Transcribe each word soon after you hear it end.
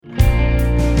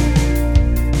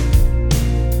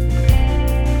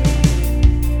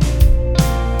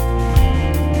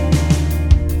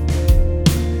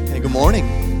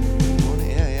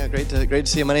Great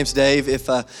to see you. My name's Dave. If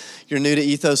you're new to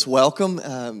Ethos, welcome.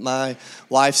 My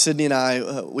wife, Sydney, and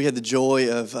I, we had the joy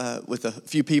of, with a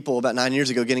few people about 9 years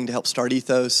ago, getting to help start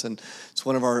Ethos, and it's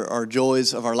one of our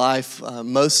joys of our life.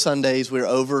 Most Sundays, we're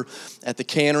over at the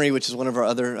Cannery, which is one of our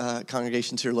other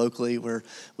congregations here locally, where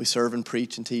we serve and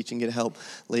preach and teach and get to help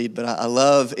lead. But I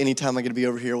love anytime I get to be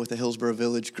over here with the Hillsborough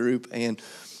Village group, and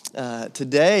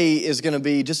today is going to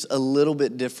be just a little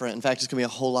bit different. In fact, it's going to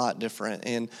be a whole lot different,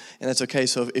 and that's okay.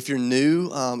 So if you're new,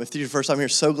 if this is your first time here,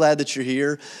 so glad that you're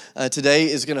here. Today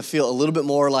is going to feel a little bit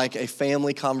more like a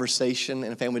family conversation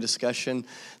and a family discussion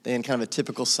than kind of a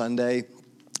typical Sunday.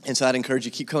 And so I'd encourage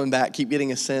you, keep coming back, keep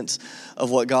getting a sense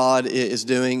of what God is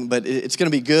doing. But it's going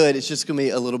to be good. It's just going to be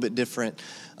a little bit different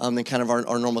than kind of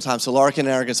our normal time. So Larkin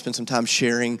and I are going to spend some time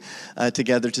sharing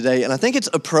together today. And I think it's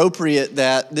appropriate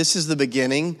that this is the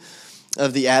beginning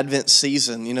of the Advent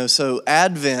season. You know, so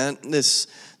Advent, this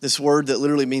word that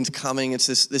literally means coming, it's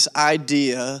this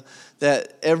idea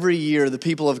that every year the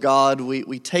people of God,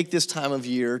 we take this time of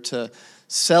year to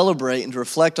celebrate and to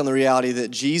reflect on the reality that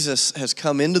Jesus has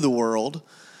come into the world,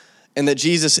 and that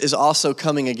Jesus is also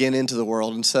coming again into the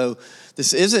world. And so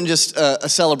this isn't just a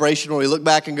celebration where we look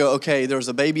back and go, okay, there was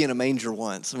a baby in a manger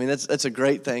once. I mean, that's a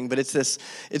great thing, but it's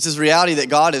this reality that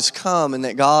God has come and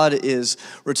that God is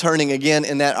returning again,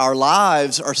 and that our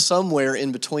lives are somewhere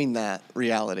in between that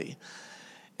reality.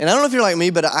 And I don't know if you're like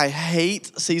me, but I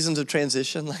hate seasons of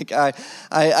transition. Like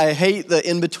I hate the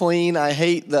in-between. I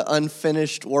hate the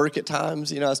unfinished work at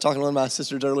times. You know, I was talking to one of my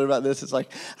sisters earlier about this. It's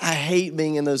like, I hate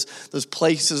being in those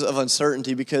places of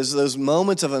uncertainty, because those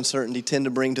moments of uncertainty tend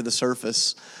to bring to the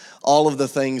surface all of the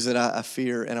things that I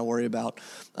fear and I worry about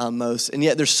most. And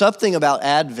yet there's something about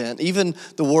Advent, even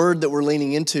the word that we're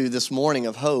leaning into this morning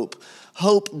of hope.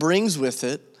 Hope brings with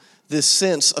it this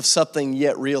sense of something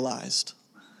yet realized.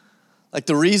 Like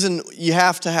the reason you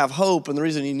have to have hope and the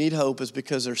reason you need hope is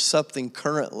because there's something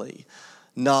currently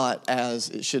not as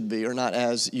it should be, or not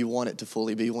as you want it to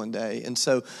fully be one day. And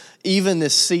so even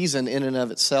this season in and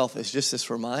of itself is just this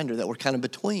reminder that we're kind of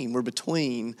between. We're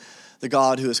between the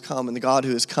God who has come and the God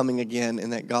who is coming again,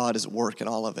 and that God is at work in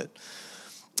all of it.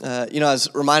 I was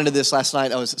reminded of this last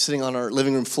night. I was sitting on our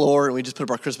living room floor, and we just put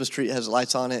up our Christmas tree. It has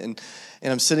lights on it, and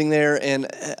I'm sitting there, and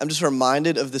I'm just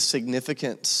reminded of the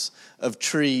significance of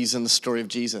trees in the story of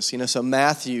Jesus. You know, so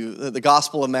Matthew, the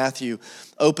Gospel of Matthew,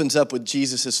 opens up with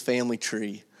Jesus' family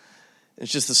tree.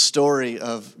 It's just the story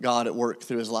of God at work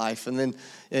through his life. And then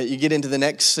you get into the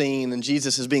next scene, and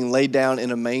Jesus is being laid down in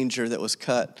a manger that was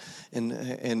cut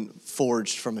and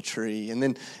forged from a tree. And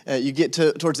then you get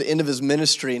towards the end of his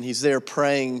ministry, and he's there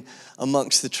praying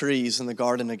amongst the trees in the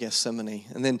Garden of Gethsemane.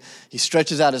 And then he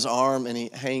stretches out his arm, and he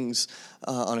hangs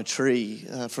on a tree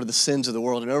for the sins of the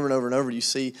world. And over and over and over, you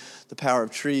see the power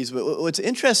of trees. But what's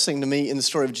interesting to me in the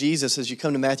story of Jesus, as you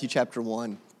come to Matthew chapter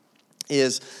 1,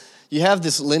 is you have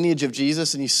this lineage of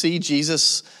Jesus, and you see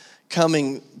Jesus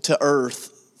coming to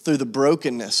earth through the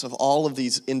brokenness of all of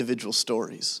these individual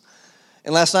stories.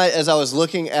 And last night, as I was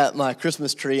looking at my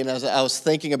Christmas tree, and as I was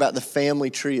thinking about the family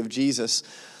tree of Jesus,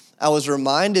 I was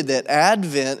reminded that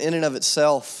Advent in and of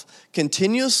itself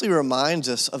continuously reminds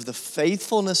us of the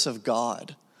faithfulness of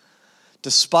God.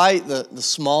 Despite the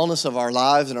smallness of our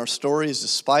lives and our stories,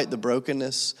 despite the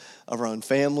brokenness of our own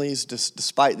families,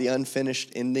 despite the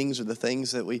unfinished endings or the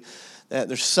things that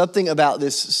there's something about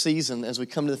this season as we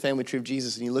come to the family tree of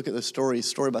Jesus, and you look at the stories,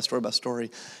 story by story by story,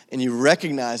 and you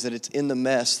recognize that it's in the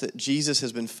mess that Jesus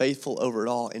has been faithful over it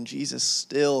all, and Jesus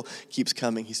still keeps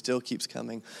coming. He still keeps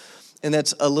coming. And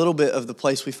that's a little bit of the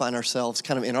place we find ourselves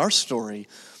kind of in our story,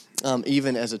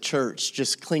 even as a church,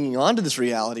 just clinging on to this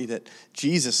reality that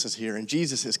Jesus is here and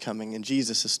Jesus is coming and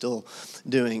Jesus is still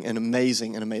doing an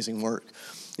amazing work.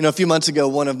 You know, a few months ago,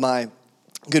 one of my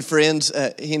good friends,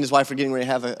 he and his wife were getting ready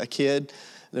to have a kid,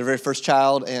 their very first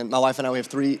child, and my wife and I, we have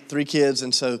three kids,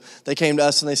 and so they came to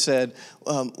us and they said,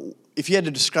 if you had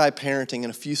to describe parenting in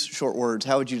a few short words,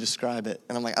 how would you describe it?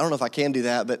 And I'm like, I don't know if I can do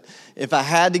that, but if I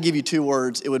had to give you 2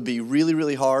 words, it would be really,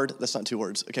 really hard. That's not 2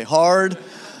 words. Okay, hard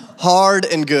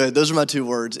and good. Those are my 2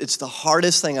 words. It's the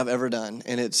hardest thing I've ever done,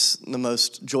 and it's the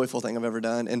most joyful thing I've ever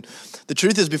done. And the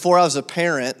truth is, before I was a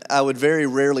parent, I would very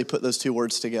rarely put those 2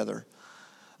 words together.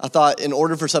 I thought in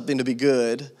order for something to be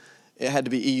good, it had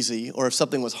to be easy, or if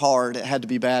something was hard, it had to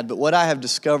be bad. But what I have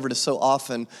discovered is so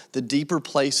often the deeper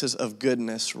places of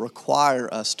goodness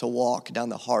require us to walk down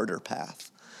the harder path.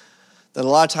 That a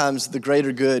lot of times the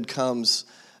greater good comes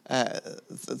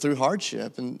through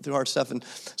hardship and through hard stuff. And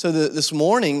so this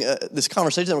morning, this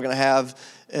conversation that we're going to have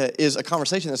is a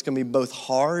conversation that's going to be both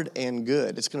hard and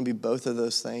good. It's going to be both of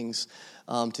those things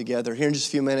together. Here in just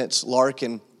a few minutes,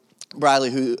 Larkin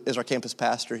Briley, who is our campus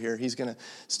pastor here, he's going to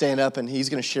stand up and he's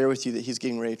going to share with you that he's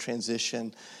getting ready to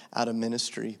transition out of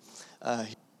ministry.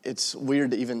 It's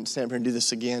weird to even stand up here and do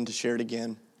this again, to share it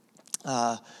again.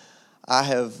 I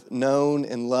have known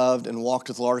and loved and walked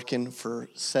with Larkin for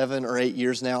 7 or 8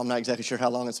 years now. I'm not exactly sure how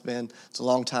long it's been. It's a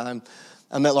long time.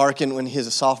 I met Larkin when he was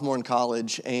a sophomore in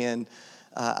college, and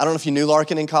I don't know if you knew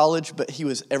Larkin in college, but he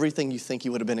was everything you think he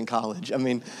would have been in college. I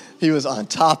mean, he was on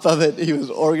top of it. He was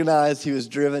organized. He was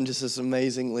driven, just this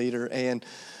amazing leader. And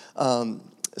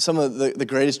some of the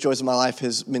greatest joys of my life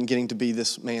has been getting to be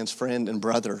this man's friend and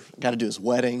brother. I got to do his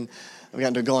wedding. I've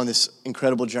gotten to go on this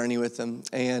incredible journey with him.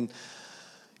 And,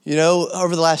 you know,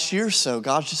 over the last year or so,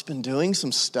 God's just been doing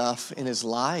some stuff in his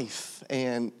life.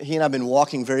 And he and I have been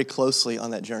walking very closely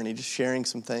on that journey, just sharing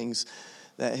some things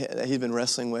that he's been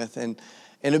wrestling with. And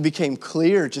it became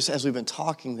clear just as we've been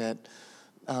talking that,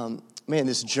 man,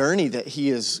 this journey that he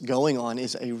is going on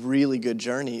is a really good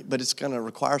journey, but it's going to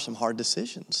require some hard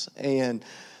decisions and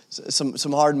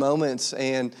some hard moments.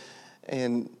 And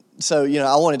so, you know,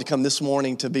 I wanted to come this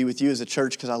morning to be with you as a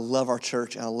church because I love our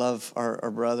church and I love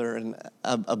our brother, and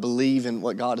I believe in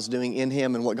what God is doing in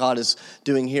him and what God is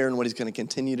doing here and what he's going to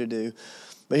continue to do.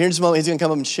 But here in just a moment, he's going to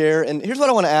come up and share. And here's what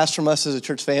I want to ask from us as a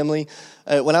church family.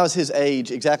 When I was his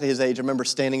age, exactly his age, I remember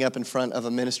standing up in front of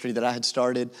a ministry that I had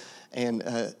started and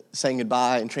saying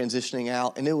goodbye and transitioning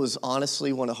out. And it was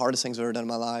honestly one of the hardest things I've ever done in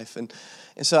my life. And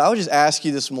so I would just ask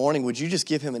you this morning, would you just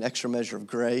give him an extra measure of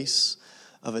grace,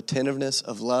 of attentiveness,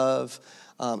 of love?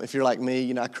 If you're like me,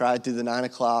 you know, I cried through the 9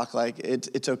 o'clock. Like,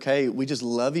 it's okay. We just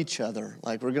love each other.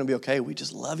 Like, we're going to be okay. We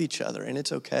just love each other. And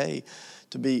it's okay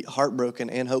to be heartbroken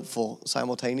and hopeful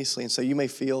simultaneously. And so you may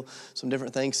feel some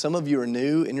different things. Some of you are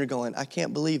new and you're going, I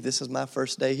can't believe this is my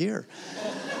first day here.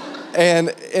 and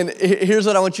here's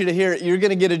what I want you to hear. You're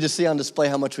going to get to just see on display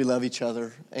how much we love each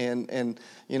other. And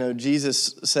you know,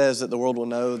 Jesus says that the world will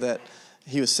know that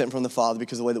he was sent from the Father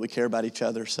because of the way that we care about each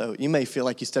other. So you may feel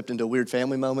like you stepped into a weird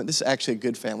family moment. This is actually a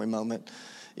good family moment,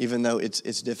 even though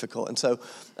it's difficult. And so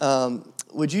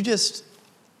would you just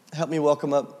help me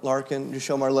welcome up Larkin, just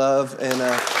show him our love and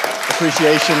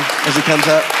appreciation as he comes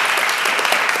up.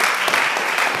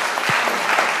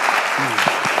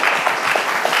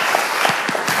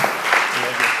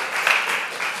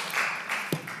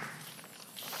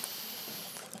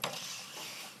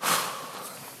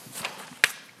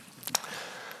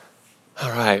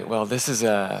 All right, well, this is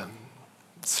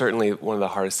certainly one of the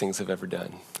hardest things I've ever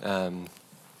done. One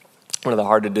of the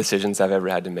hardest decisions I've ever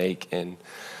had to make. And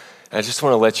I just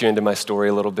want to let you into my story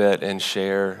a little bit and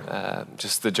share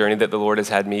just the journey that the Lord has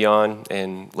had me on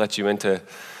and let you into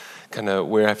kind of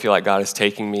where I feel like God is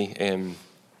taking me. And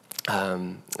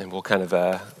we'll kind of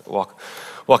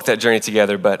walk that journey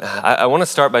together. But I want to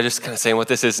start by just kind of saying what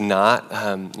this is not.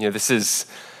 You know, this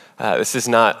is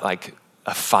not like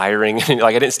a firing.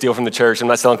 Like, I didn't steal from the church. I'm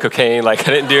not selling cocaine. Like,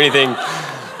 I didn't do anything.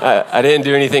 I didn't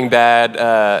do anything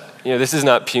bad. You know, this is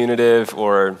not punitive,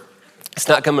 or it's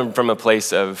not coming from a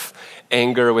place of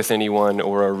anger with anyone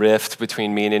or a rift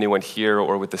between me and anyone here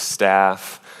or with the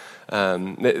staff.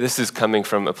 This is coming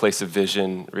from a place of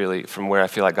vision, really, from where I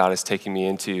feel like God is taking me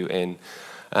into. And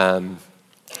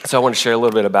so I want to share a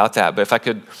little bit about that. But if I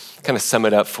could kind of sum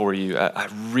it up for you, I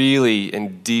really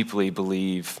and deeply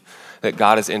believe that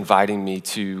God is inviting me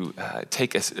to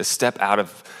take a step out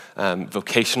of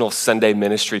vocational Sunday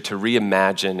ministry to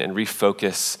reimagine and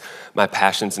refocus my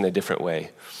passions in a different way.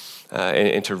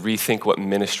 And to rethink what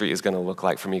ministry is going to look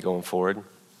like for me going forward.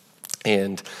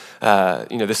 And,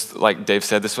 you know, this, like Dave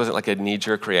said, this wasn't like a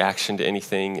knee-jerk reaction to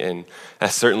anything, and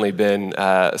has certainly been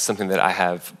something that I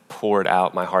have poured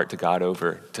out my heart to God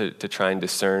over to try and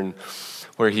discern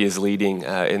where he is leading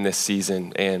in this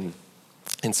season.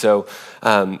 And so,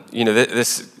 you know,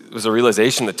 this was a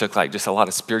realization that took like just a lot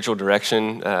of spiritual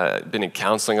direction, been in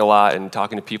counseling a lot and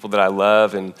talking to people that I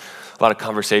love, and a lot of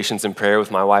conversations in prayer with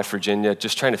my wife, Virginia,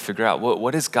 just trying to figure out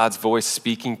what is God's voice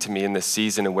speaking to me in this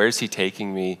season, and where is he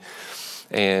taking me,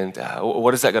 and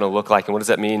what is that going to look like, and what does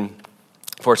that mean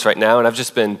for us right now? And I've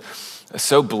just been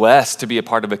so blessed to be a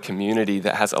part of a community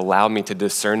that has allowed me to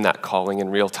discern that calling in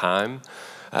real time.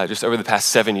 Just over the past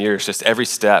 7 years, just every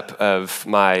step of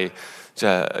my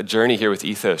journey here with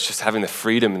Ethos, just having the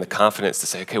freedom and the confidence to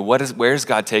say, okay, where is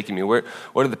God taking me? What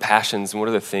are the passions and what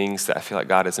are the things that I feel like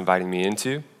God is inviting me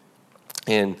into?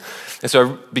 And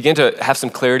so I began to have some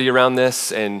clarity around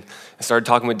this, and I started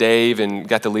talking with Dave and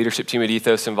got the leadership team at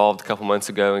Ethos involved a couple months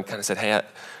ago, and kind of said, hey, I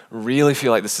really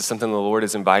feel like this is something the Lord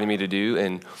is inviting me to do,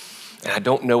 and I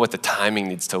don't know what the timing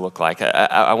needs to look like.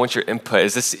 I want your input.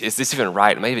 Is this even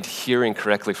right? Am I even hearing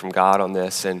correctly from God on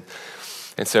this? And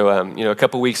so, you know, a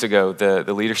couple weeks ago,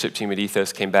 the leadership team at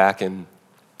Ethos came back and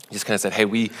just kind of said, hey,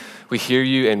 we hear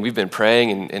you, and we've been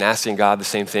praying and asking God the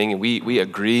same thing, and we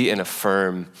agree and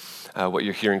affirm what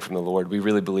you're hearing from the Lord. We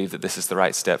really believe that this is the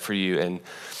right step for you. And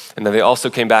then they also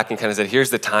came back and kind of said, here's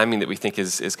the timing that we think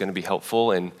is going to be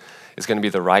helpful and is going to be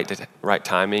the right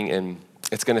timing, and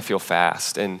it's going to feel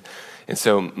fast. And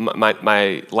so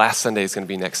my last Sunday is going to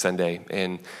be next Sunday.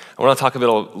 And I want to talk a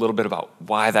little bit about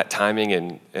why that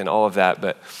timing and all of that.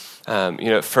 But,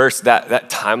 at first, that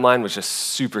timeline was just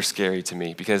super scary to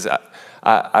me because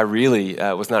I really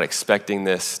was not expecting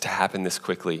this to happen this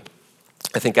quickly.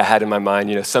 I think I had in my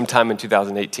mind, sometime in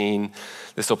 2018,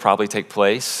 this will probably take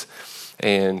place.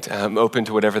 And I'm open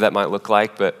to whatever that might look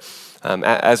like. But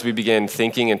as we began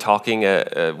thinking and talking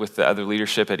with the other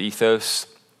leadership at Ethos,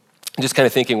 just kind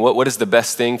of thinking, what is the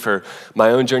best thing for my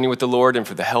own journey with the Lord and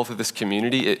for the health of this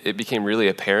community, it became really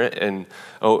apparent and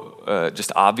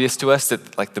just obvious to us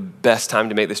that like the best time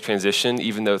to make this transition,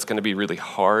 even though it's going to be really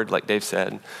hard, like Dave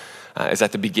said, is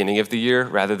at the beginning of the year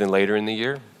rather than later in the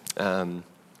year.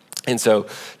 And so,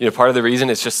 part of the reason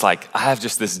is just like I have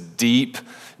just this deep,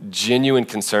 genuine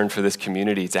concern for this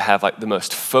community to have like the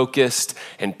most focused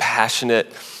and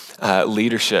passionate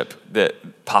leadership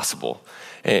that possible.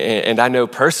 And I know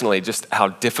personally just how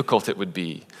difficult it would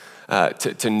be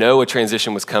to know a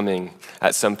transition was coming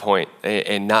at some point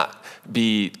and not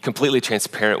be completely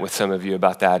transparent with some of you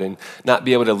about that and not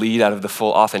be able to lead out of the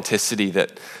full authenticity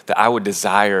that I would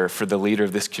desire for the leader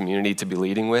of this community to be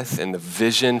leading with and the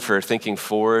vision for thinking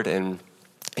forward. And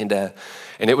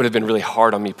it would have been really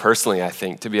hard on me personally, I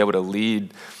think, to be able to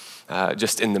lead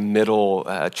just in the middle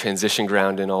transition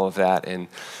ground and all of that.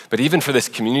 But even for this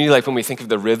community, like when we think of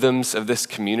the rhythms of this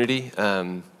community,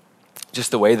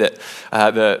 just the way that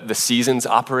the seasons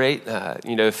operate,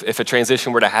 if a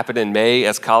transition were to happen in May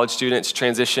as college students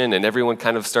transition and everyone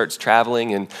kind of starts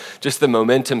traveling and just the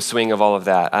momentum swing of all of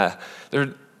that,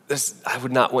 I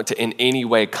would not want to in any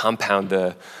way compound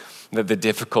the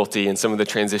difficulty and some of the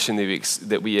transition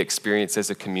that we experience as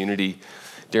a community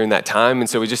during that time. And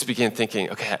so we just began thinking,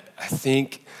 okay, I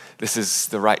think this is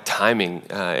the right timing.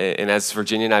 And as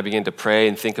Virginia and I began to pray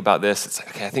and think about this, it's like,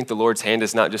 okay, I think the Lord's hand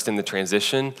is not just in the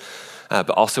transition, but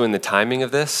also in the timing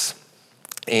of this.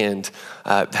 And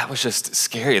that was just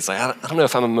scary. It's like, I don't know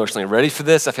if I'm emotionally ready for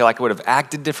this. I feel like I would have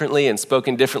acted differently and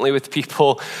spoken differently with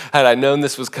people had I known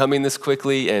this was coming this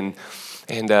quickly. And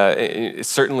it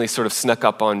certainly sort of snuck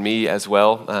up on me as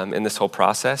well in this whole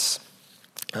process.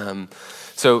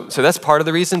 So that's part of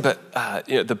the reason, but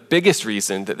the biggest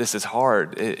reason that this is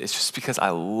hard is just because I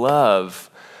love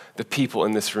the people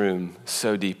in this room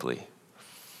so deeply.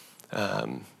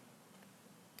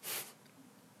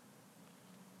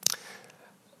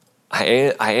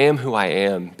 I am who I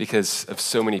am because of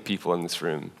so many people in this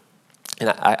room. And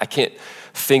I can't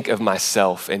think of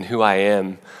myself and who I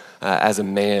am as a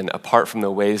man apart from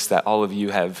the ways that all of you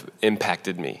have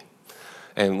impacted me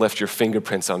and left your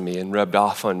fingerprints on me and rubbed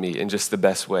off on me in just the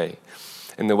best way.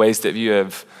 And the ways that you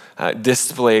have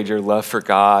displayed your love for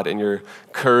God and your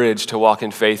courage to walk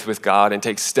in faith with God and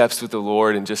take steps with the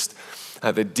Lord, and just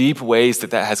the deep ways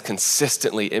that has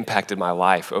consistently impacted my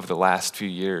life over the last few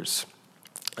years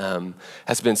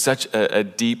has been such a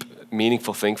deep,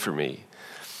 meaningful thing for me.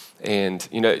 And,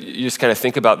 you just kind of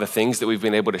think about the things that we've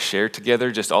been able to share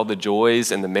together, just all the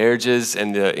joys and the marriages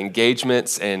and the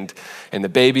engagements and the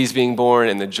babies being born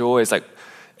and the joys, like,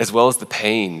 as well as the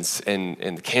pains and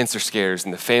the cancer scares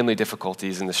and the family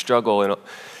difficulties and the struggle. And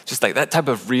just like that type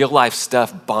of real life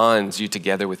stuff bonds you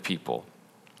together with people.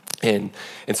 And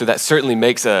so that certainly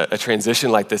makes a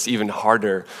transition like this even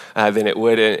harder than it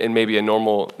would in maybe a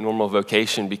normal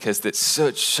vocation, because it's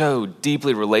so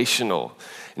deeply relational.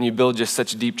 And you build just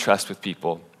such deep trust with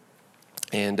people.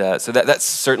 And so that's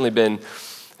certainly been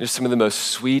just some of the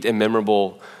most sweet and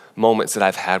memorable moments that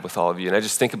I've had with all of you. And I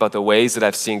just think about the ways that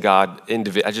I've seen God,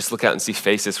 I just look out and see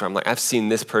faces where I'm like, I've seen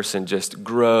this person just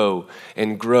grow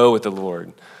and grow with the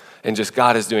Lord. And just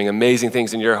God is doing amazing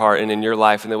things in your heart and in your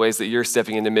life, and the ways that you're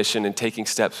stepping into mission and taking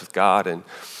steps with God. And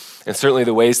certainly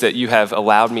the ways that you have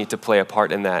allowed me to play a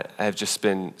part in that have just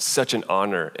been such an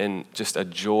honor and just a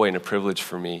joy and a privilege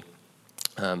for me.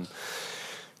 And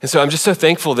so I'm just so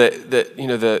thankful that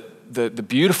the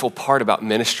beautiful part about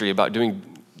ministry, about doing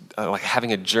like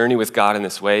having a journey with God in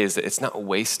this way, is that it's not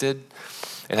wasted.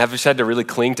 And I've just had to really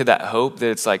cling to that hope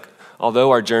that it's like, although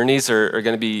our journeys are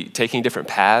going to be taking different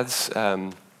paths,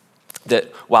 that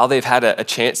while they've had a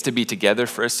chance to be together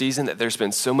for a season, that there's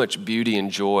been so much beauty and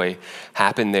joy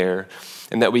happen there,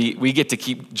 and that we get to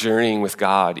keep journeying with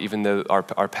God even though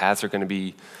our paths are going to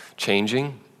be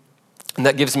changing. And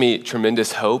that gives me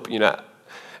tremendous hope,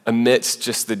 amidst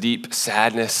just the deep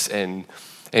sadness and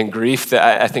and grief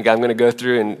that I think I'm going to go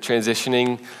through in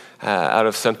transitioning out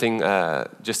of something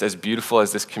just as beautiful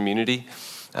as this community.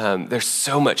 There's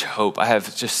so much hope. I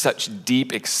have just such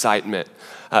deep excitement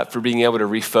for being able to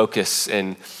refocus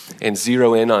and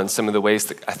zero in on some of the ways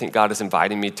that I think God is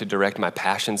inviting me to direct my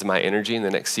passions and my energy in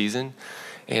the next season.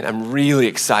 And I'm really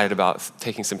excited about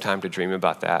taking some time to dream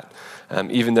about that,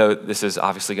 even though this is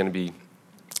obviously going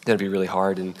to be really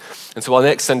hard. And so while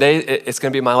next Sunday, it's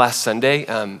going to be my last Sunday,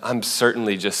 I'm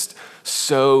certainly just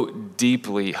so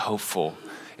deeply hopeful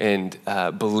and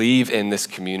believe in this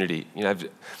community. I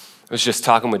was just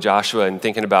talking with Joshua and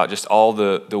thinking about just all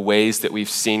the ways that we've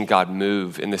seen God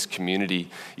move in this community,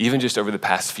 even just over the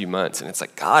past few months. And it's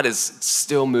like God is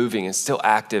still moving and still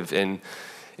active in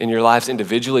your lives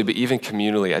individually, but even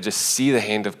communally. I just see the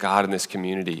hand of God in this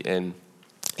community. And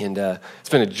it's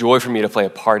been a joy for me to play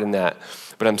a part in that.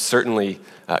 But I'm certainly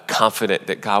confident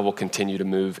that God will continue to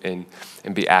move and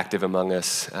be active among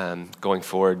us going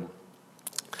forward.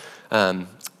 I'm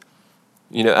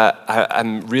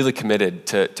really committed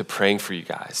to praying for you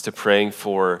guys, to praying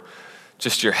for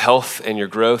just your health and your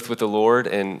growth with the Lord,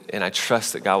 and I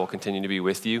trust that God will continue to be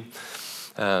with you.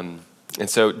 And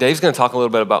so Dave's going to talk a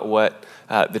little bit about what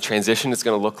the transition is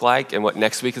going to look like and what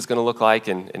next week is going to look like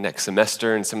and next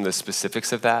semester and some of the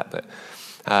specifics of that. But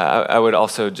I would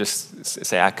also just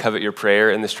say I covet your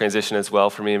prayer in this transition as well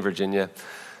for me in Virginia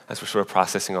as we're sort of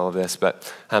processing all of this.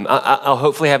 But I'll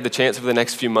hopefully have the chance over the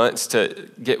next few months to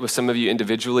get with some of you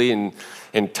individually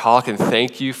and talk and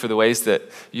thank you for the ways that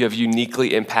you have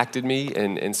uniquely impacted me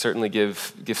and certainly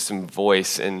give some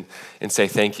voice and say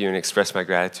thank you and express my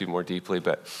gratitude more deeply.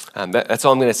 But that's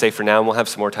all I'm going to say for now. And we'll have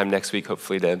some more time next week,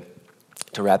 hopefully, to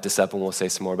wrap this up, and we'll say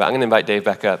some more. But I'm going to invite Dave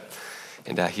back up,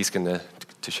 and he's going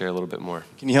to share a little bit more.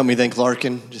 Can you help me thank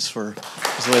Larkin just for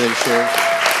the way they shared?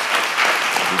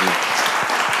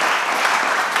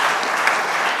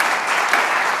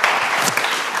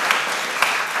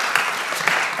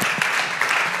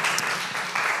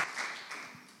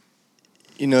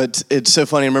 It's so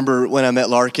funny. I remember when I met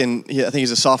Larkin, I think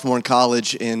he's a sophomore in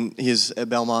college, and he's a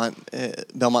Belmont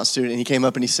student, and he came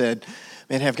up and he said,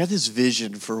 man, I've got this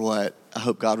vision for what I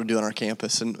hope God would do on our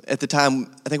campus. And at the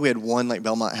time, I think we had one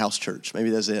Belmont house church. Maybe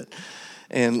that's it.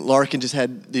 And Larkin just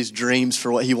had these dreams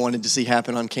for what he wanted to see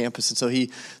happen on campus. And so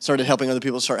he started helping other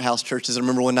people start house churches. I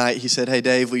remember one night he said, hey,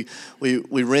 Dave, we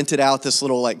rented out this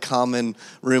little common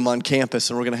room on campus,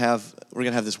 and we're gonna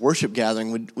have this worship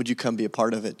gathering. Would you come be a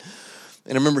part of it?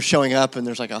 And I remember showing up, and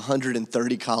there's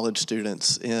 130 college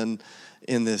students in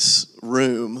this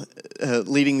room,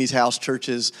 leading these house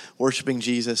churches, worshiping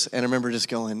Jesus. And I remember just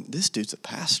going, this dude's a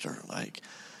pastor.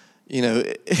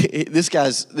 This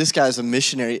guy's a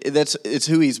missionary. It's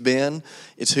who he's been.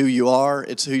 It's who you are.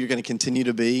 It's who you're going to continue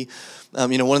to be.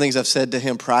 One of the things I've said to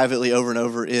him privately over and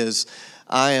over is,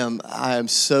 I am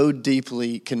so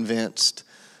deeply convinced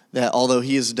that although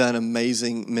he has done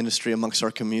amazing ministry amongst our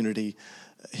community,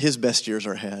 his best years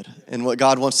are ahead. And what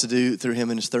God wants to do through him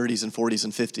in his 30s and 40s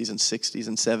and 50s and 60s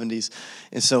and 70s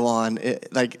and so on,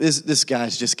 this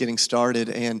guy's just getting started.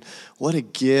 And what a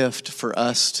gift for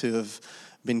us to have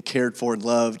been cared for and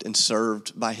loved and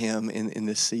served by him in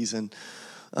this season.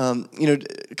 A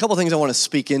couple things I want to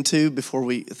speak into before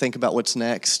we think about what's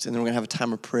next, and then we're going to have a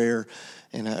time of prayer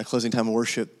and a closing time of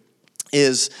worship,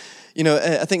 is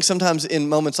I think sometimes in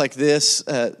moments like this,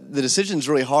 the decision's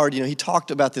really hard. He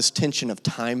talked about this tension of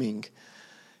timing.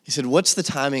 He said, what's the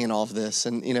timing in all of this?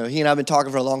 And, he and I have been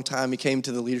talking for a long time. He came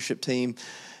to the leadership team,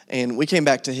 and we came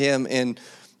back to him, and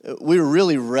we were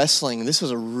really wrestling. This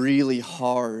was a really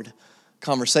hard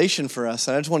conversation for us,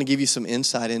 and I just want to give you some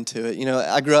insight into it.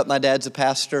 I grew up, my dad's a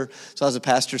pastor, so I was a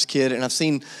pastor's kid, and I've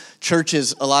seen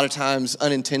churches a lot of times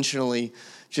unintentionally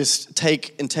just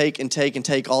take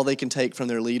all they can take from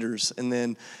their leaders. And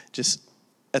then just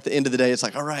at the end of the day, it's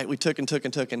all right, we took,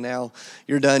 and now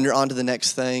you're done, you're on to the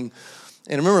next thing.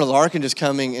 And I remember Larkin just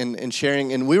coming and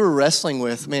sharing, and we were wrestling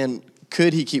with, man,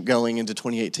 could he keep going into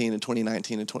 2018 and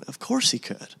 2019 and 20? Of course he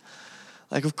could.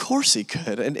 Of course he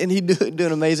could. And he'd do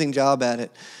an amazing job at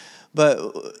it. But,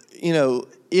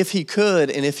 if he could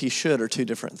and if he should are two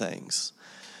different things.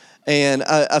 And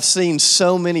I've seen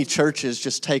so many churches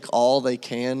just take all they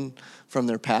can from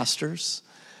their pastors.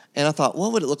 And I thought,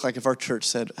 what would it look like if our church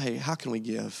said, hey, how can we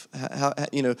give? How,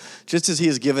 just as he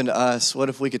has given to us, what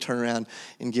if we could turn around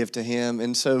and give to him?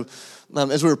 And so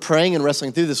as we were praying and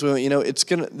wrestling through this, we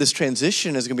went, this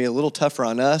transition is going to be a little tougher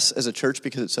on us as a church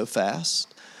because it's so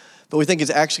fast. but we think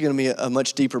it's actually going to be a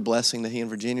much deeper blessing to he and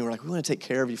Virginia. We're like, we want to take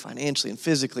care of you financially and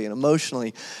physically and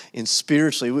emotionally and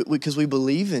spiritually because we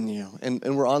believe in you, and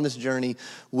we're on this journey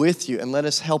with you, and let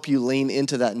us help you lean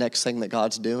into that next thing that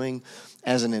God's doing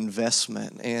as an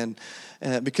investment. And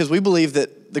because we believe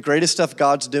that the greatest stuff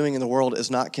God's doing in the world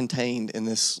is not contained in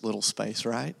this little space,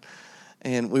 right?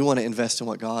 And we want to invest in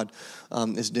what God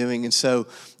is doing. And so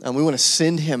we want to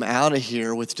send him out of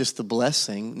here with just the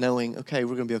blessing, knowing, okay,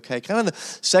 we're going to be okay. Kind of the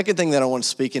second thing that I want to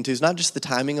speak into is not just the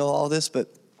timing of all this,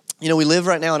 but, we live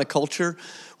right now in a culture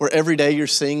where every day you're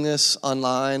seeing this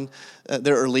online.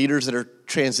 There are leaders that are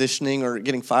transitioning or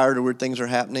getting fired or weird things are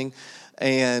happening.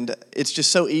 And it's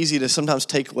just so easy to sometimes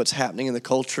take what's happening in the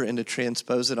culture and to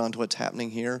transpose it onto what's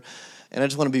happening here. And I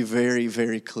just want to be very,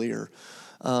 very clear.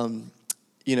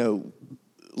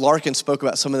 Larkin spoke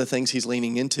about some of the things he's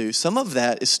leaning into. Some of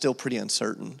that is still pretty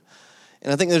uncertain.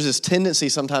 And I think there's this tendency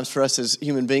sometimes for us as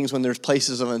human beings when there's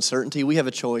places of uncertainty, we have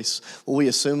a choice. Will we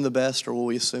assume the best or will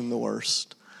we assume the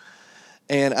worst?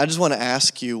 And I just want to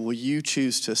ask you, will you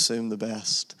choose to assume the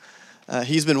best?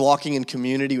 He's been walking in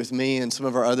community with me and some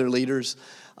of our other leaders.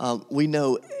 We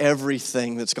know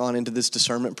everything that's gone into this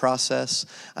discernment process.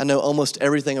 I know almost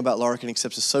everything about Larkin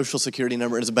except his social security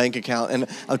number and his bank account. And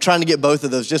I'm trying to get both of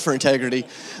those just for integrity.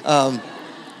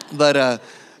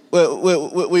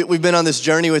 We've been on this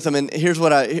journey with him. And here's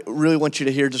what I really want you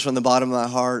to hear just from the bottom of my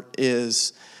heart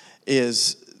is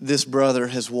this brother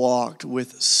has walked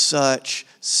with such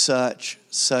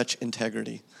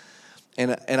integrity.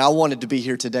 And I wanted to be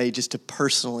here today just to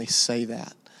personally say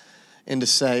that. And to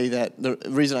say that the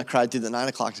reason I cried through the 9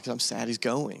 o'clock is because I'm sad he's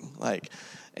going. But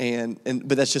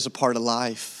that's just a part of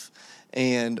life.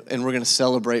 And we're going to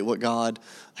celebrate what God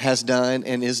has done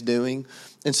and is doing.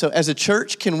 And so as a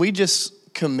church, can we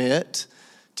just commit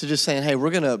to just saying, hey,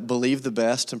 we're going to believe the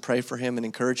best and pray for him and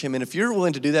encourage him? And if you're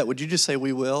willing to do that, would you just say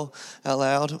we will out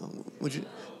loud? Would you?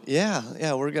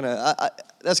 Yeah, we're going to.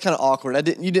 That's kind of awkward.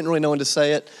 You didn't really know when to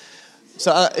say it.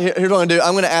 So here's what I'm going to do.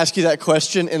 I'm going to ask you that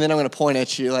question, and then I'm going to point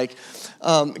at you.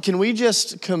 Can we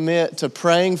just commit to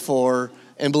praying for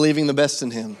and believing the best in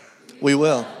him? We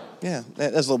will. Yeah,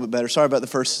 that's a little bit better. Sorry about the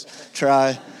first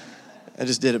try. I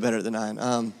just did it better than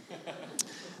 9.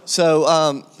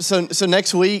 So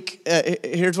next week,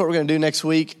 here's what we're going to do next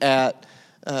week at,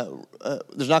 there's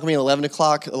not going to be an 11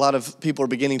 o'clock. A lot of people are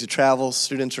beginning to travel.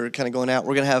 Students are kind of going out.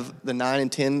 We're going to have the 9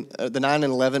 and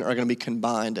 11 are going to be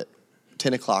combined at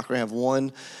 10 o'clock. We're going to have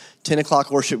one 10 o'clock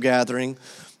worship gathering,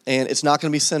 and it's not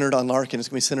going to be centered on Larkin. It's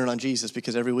going to be centered on Jesus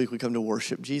because every week we come to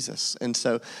worship Jesus. And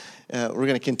so we're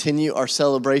going to continue our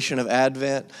celebration of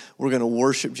Advent. We're going to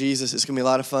worship Jesus. It's going to be a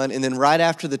lot of fun. And then right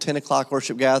after the 10 o'clock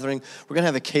worship gathering, we're going to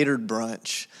have a catered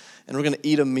brunch. And we're going to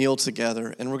eat a meal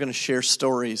together, and we're going to share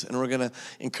stories, and we're going to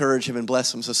encourage him and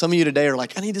bless him. So some of you today are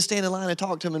like, I need to stand in line and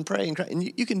talk to him and pray and cry. And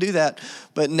you can do that.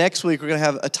 But next week, we're going to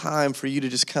have a time for you to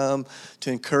just come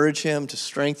to encourage him, to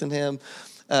strengthen him.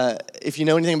 If you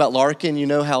know anything about Larkin, you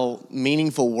know how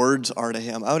meaningful words are to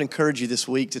him. I would encourage you this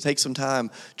week to take some time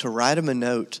to write him a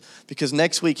note, because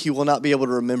next week he will not be able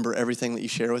to remember everything that you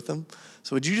share with him.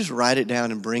 So would you just write it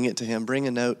down and bring it to him? Bring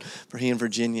a note for he and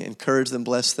Virginia. Encourage them,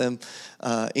 bless them.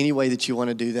 Any way that you want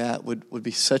to do that would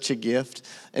be such a gift.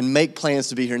 And make plans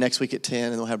to be here next week at 10,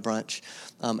 and we'll have brunch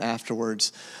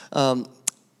afterwards. But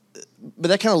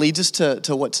that kind of leads us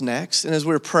to what's next. And as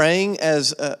we're praying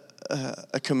as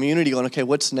a community going, okay,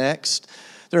 what's next?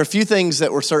 There are a few things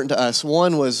that were certain to us.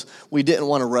 One was we didn't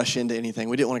want to rush into anything.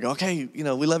 We didn't want to go, okay, we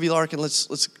love you, Larkin, let's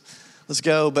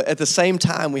go. But at the same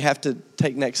time, we have to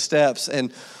take next steps.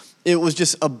 And it was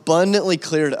just abundantly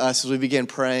clear to us as we began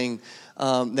praying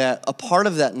that a part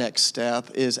of that next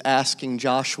step is asking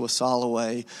Joshua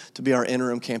Soloway to be our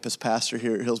interim campus pastor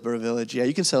here at Hillsboro Village. Yeah,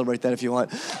 you can celebrate that if you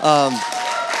want.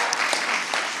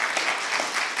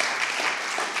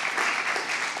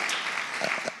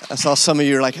 I saw some of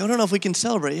you are like, I don't know if we can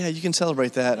celebrate. Yeah, you can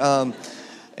celebrate that.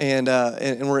 And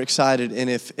we're excited. And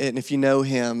if you know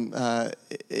him,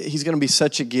 he's going to be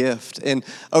such a gift. And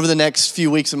over the next few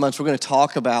weeks and months, we're going to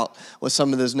talk about what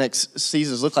some of those next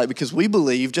seasons look like, because we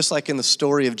believe, just like in the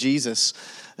story of Jesus,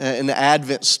 in the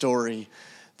Advent story,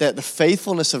 that the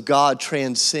faithfulness of God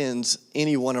transcends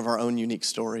any one of our own unique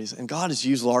stories. And God has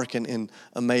used Larkin in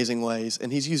amazing ways,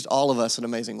 and he's used all of us in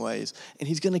amazing ways. And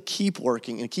he's going to keep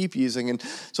working and keep using. And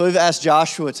so we've asked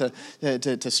Joshua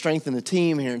to strengthen the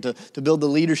team here and to build the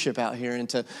leadership out here and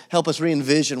to help us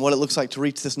re-envision what it looks like to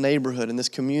reach this neighborhood and this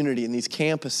community and these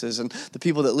campuses and the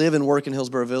people that live and work in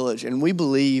Hillsboro Village. And we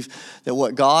believe that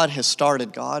what God has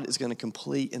started, God is going to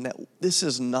complete, and that this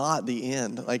is not the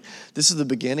end. Like, this is the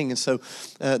beginning. And so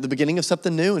the beginning of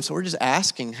something new. And so we're just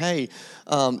asking, hey,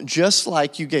 just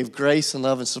like you gave grace and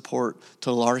love and support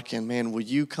to Larkin, man, will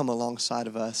you come alongside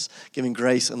of us giving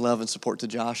grace and love and support to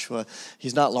Joshua?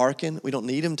 He's not Larkin. We don't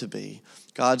need him to be.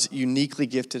 God's uniquely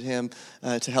gifted him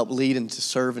to help lead and to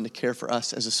serve and to care for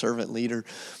us as a servant leader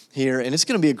here. And it's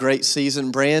going to be a great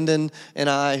season. Brandon and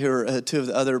I, who are two of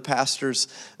the other pastors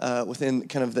within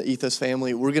kind of the Ethos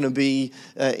family, we're going to be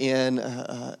in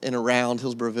around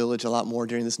Hillsborough Village a lot more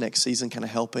during this next season, kind of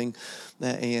helping.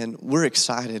 And we're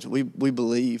excited. We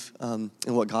believe in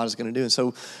what God is going to do. And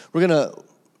so we're going to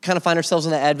kind of find ourselves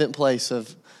in the Advent place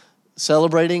of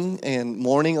celebrating and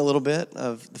mourning a little bit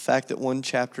of the fact that one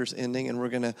chapter is ending, and we're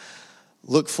going to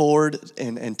look forward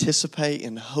and anticipate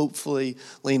and hopefully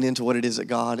lean into what it is that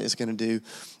God is going to do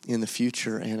in the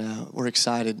future. And we're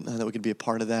excited that we could be a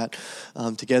part of that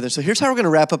together. So here's how we're going to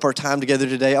wrap up our time together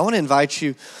today. I want to invite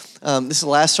you, this is the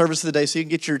last service of the day, so you can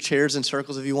get your chairs in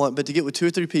circles if you want, but to get with 2 or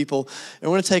 3 people.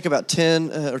 And we're going to take about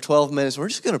 10 or 12 minutes. We're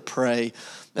just going to pray.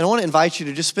 And I want to invite you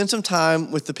to just spend some time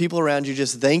with the people around you,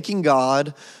 just thanking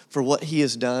God for what he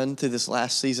has done through this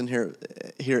last season here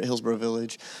at Hillsborough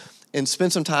Village. And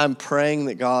spend some time praying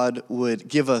that God would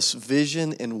give us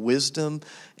vision and wisdom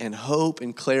and hope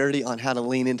and clarity on how to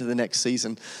lean into the next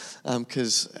season,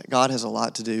 because God has a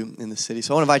lot to do in the city.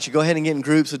 So I want to invite you, go ahead and get in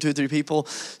groups of 2 or 3 people,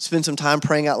 spend some time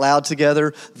praying out loud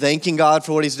together, thanking God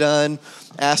for what he's done,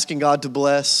 asking God to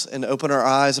bless and open our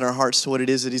eyes and our hearts to what it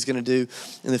is that he's going to do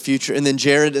in the future. And then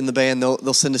Jared and the band,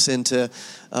 they'll send us into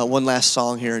one last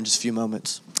song here in just a few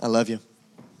moments. I love you.